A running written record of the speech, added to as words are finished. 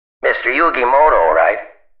Mr. Yugimoto, right?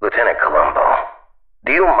 Lieutenant Columbo.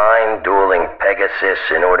 Do you mind dueling Pegasus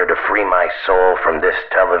in order to free my soul from this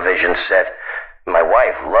television set? My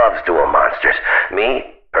wife loves duel monsters. Me,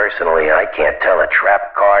 personally, I can't tell a trap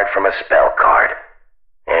card from a spell card.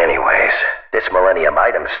 Anyways, this Millennium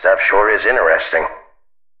Item stuff sure is interesting.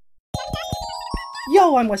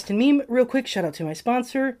 Yo, I'm Weston Meme. Real quick shout out to my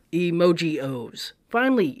sponsor, Emoji-O's.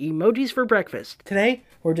 Finally, emojis for breakfast. Today,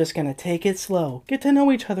 we're just gonna take it slow, get to know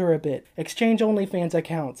each other a bit, exchange OnlyFans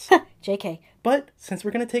accounts. JK. But, since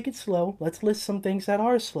we're gonna take it slow, let's list some things that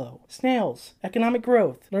are slow. Snails, economic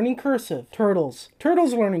growth, learning cursive, turtles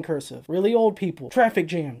learning cursive, really old people, traffic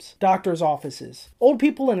jams, doctor's offices, old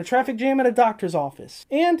people in a traffic jam at a doctor's office,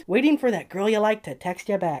 and waiting for that girl you like to text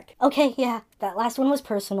you back. Okay, yeah, that last one was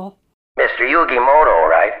personal. Mr. Yugimoto,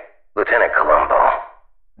 right? Lieutenant Columbo.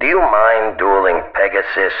 Do you mind dueling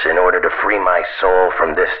Pegasus in order to free my soul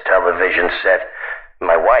from this television set?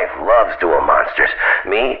 My wife loves duel monsters.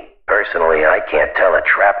 Me, personally, I can't tell a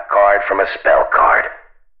trap card from a spell card.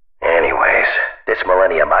 Anyways, this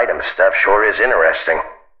Millennium Item stuff sure is interesting.